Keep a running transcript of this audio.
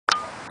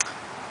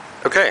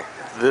Okay,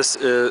 this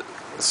is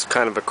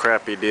kind of a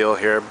crappy deal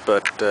here,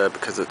 but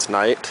because it's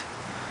night.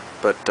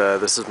 But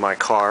this is my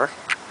car.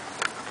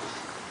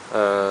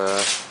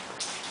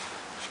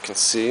 If you can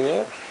see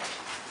it.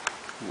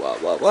 Wah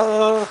wah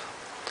wah.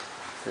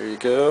 There you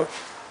go.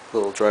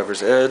 Little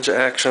driver's edge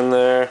action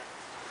there. You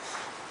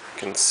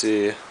can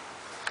see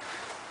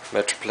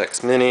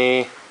Metroplex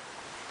Mini.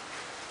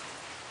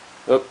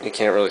 Oh, you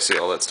can't really see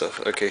all that stuff.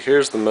 Okay,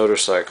 here's the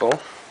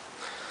motorcycle.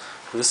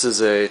 This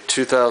is a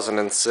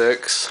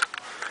 2006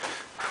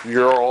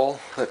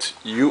 Ural, that's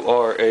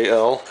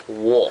U-R-A-L,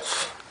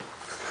 Wolf.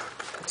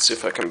 Let's see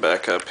if I can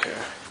back up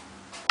here.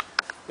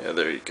 Yeah,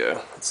 there you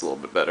go. That's a little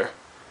bit better.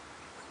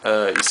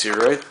 You see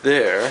right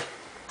there,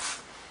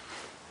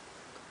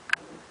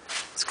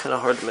 it's kind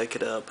of hard to make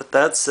it out, but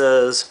that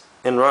says,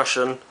 in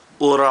Russian,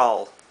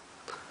 Ural.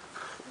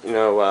 You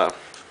know,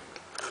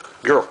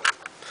 Ural.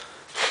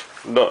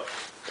 No.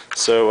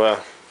 So,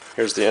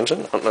 here's the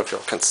engine. I don't know if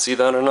y'all can see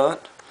that or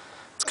not.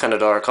 It's kind of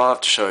dark. I'll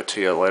have to show it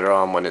to you later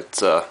on when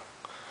it's, you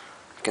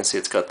can see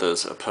it's got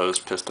those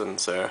opposed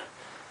pistons there.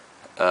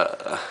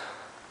 There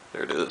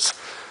it is.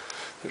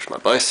 There's my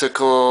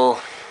bicycle.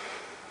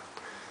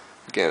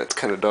 Again, it's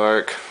kind of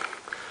dark.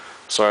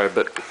 Sorry,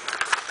 but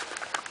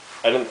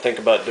I didn't think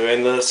about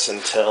doing this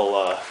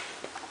until,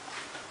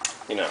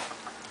 you know,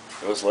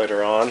 it was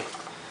later on.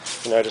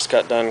 You know, I just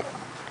got done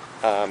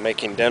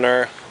making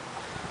dinner,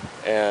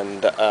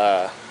 and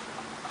I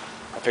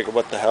figured,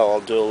 what the hell,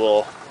 I'll do a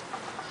little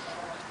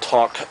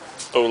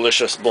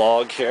talk-olicious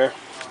blog here.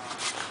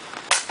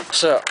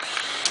 So,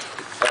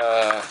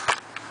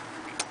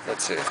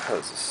 let's see,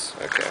 how's this?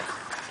 Okay.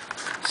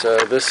 So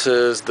this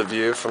is the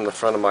view from the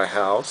front of my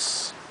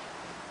house.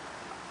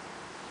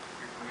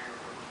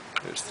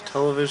 There's the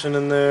television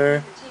in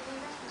there.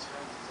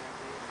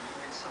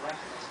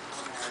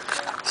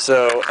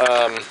 So,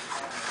 I'm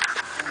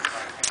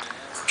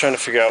trying to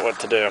figure out what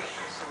to do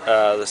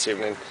this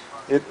evening.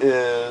 It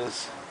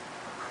is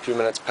a few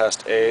minutes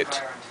past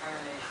 8.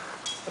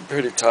 I'm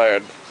pretty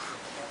tired.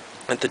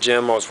 At the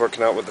gym, I was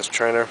working out with this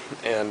trainer,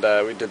 and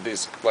we did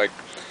these like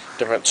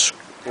different,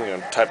 you know,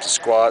 types of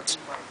squats.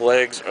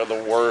 Legs are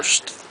the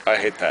worst. I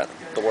hate that.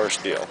 The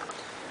worst deal,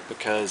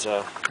 because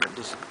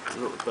just a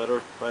little bit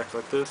better back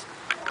like this.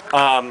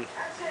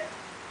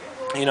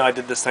 You know, I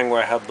did this thing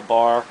where I had the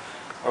bar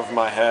over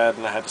my head,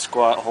 and I had to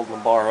squat holding the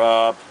bar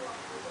up,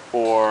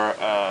 or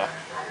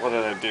what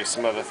did I do?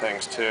 Some other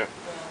things too.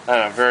 I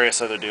don't know,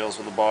 various other deals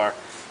with the bar,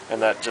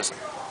 and that just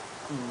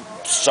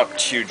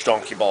sucked huge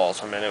donkey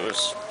balls. I mean, it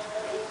was.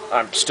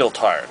 I'm still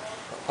tired.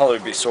 I'll probably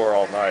be sore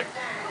all night,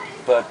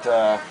 but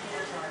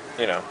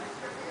you know,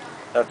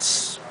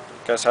 that's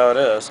guess how it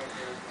is.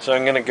 So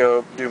I'm gonna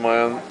go do my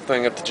own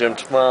thing at the gym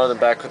tomorrow, then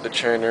back with the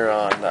trainer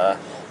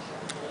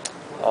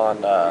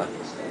on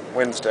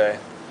Wednesday.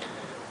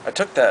 I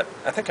took that.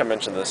 I think I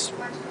mentioned this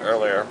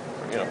earlier.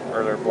 You know,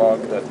 earlier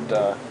blog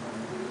that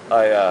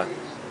I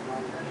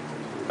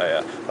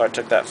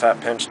took that fat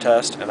pinch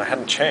test, and I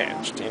hadn't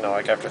changed, you know,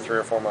 like after 3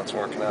 or 4 months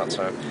working out,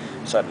 so I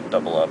decided to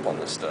double up on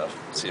this stuff,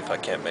 see if I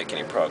can't make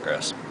any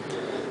progress.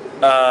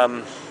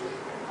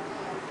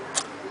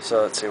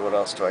 So let's see, what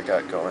else do I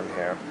got going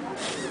here?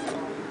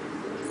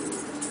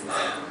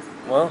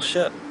 Well,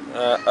 shit.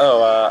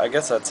 I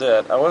guess that's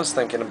it. I was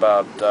thinking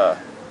about,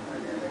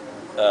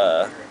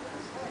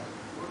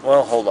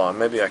 well, hold on,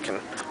 maybe I can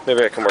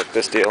work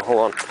this deal. Hold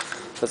on.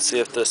 Let's see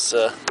if this,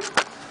 will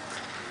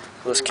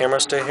this camera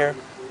stay here?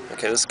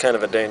 Okay, this is kind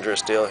of a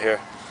dangerous deal here.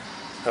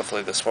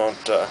 Hopefully this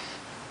won't, Alright,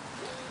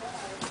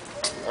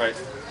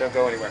 don't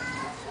go anywhere.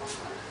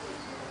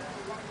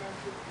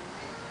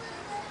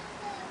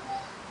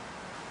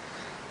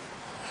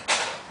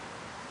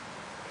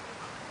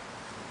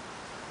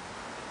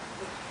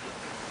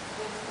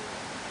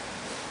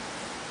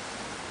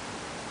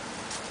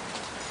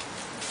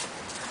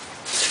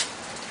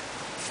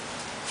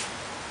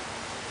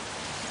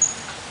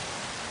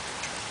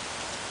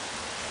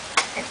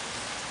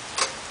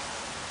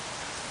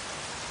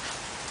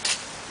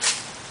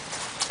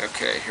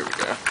 Okay, here we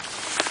go.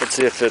 Let's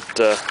see if it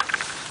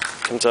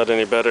comes out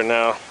any better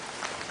now.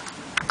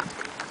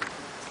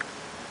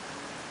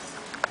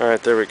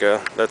 Alright, there we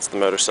go. That's the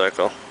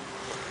motorcycle.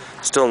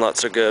 Still not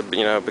so good,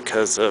 you know,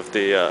 because of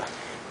the,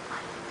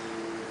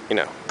 you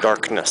know,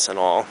 darkness and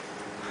all.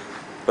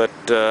 But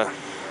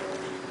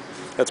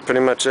that's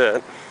pretty much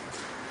it.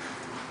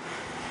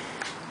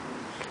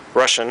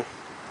 Russian,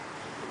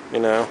 you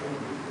know.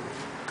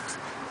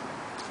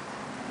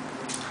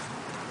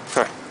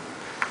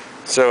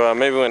 So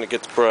maybe when it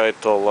gets bright,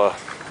 I'll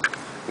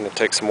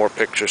take some more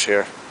pictures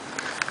here.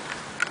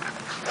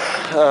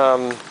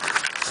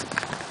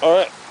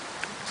 Alright,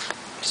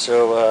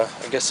 so I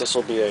guess this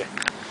will be a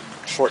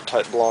short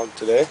type vlog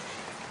today.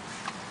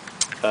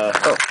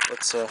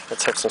 Let's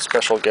have some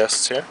special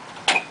guests here.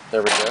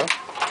 There we go.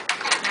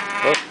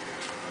 Oh.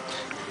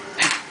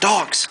 Hey,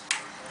 dogs!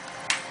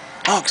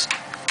 Dogs!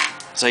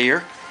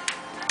 Zaire?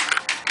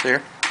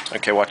 Zaire?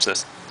 Okay, watch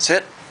this.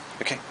 Sit.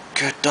 Okay,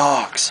 good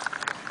dogs.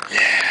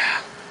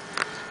 Yeah.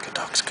 Good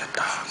dogs, good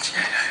dogs.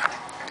 Yeah.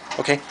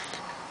 Okay.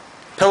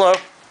 Pillow.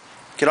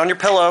 Get on your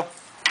pillow.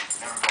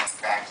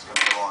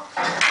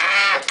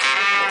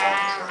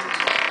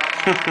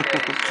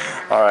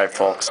 Alright,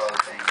 folks.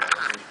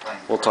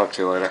 We'll talk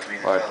to you later.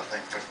 Bye.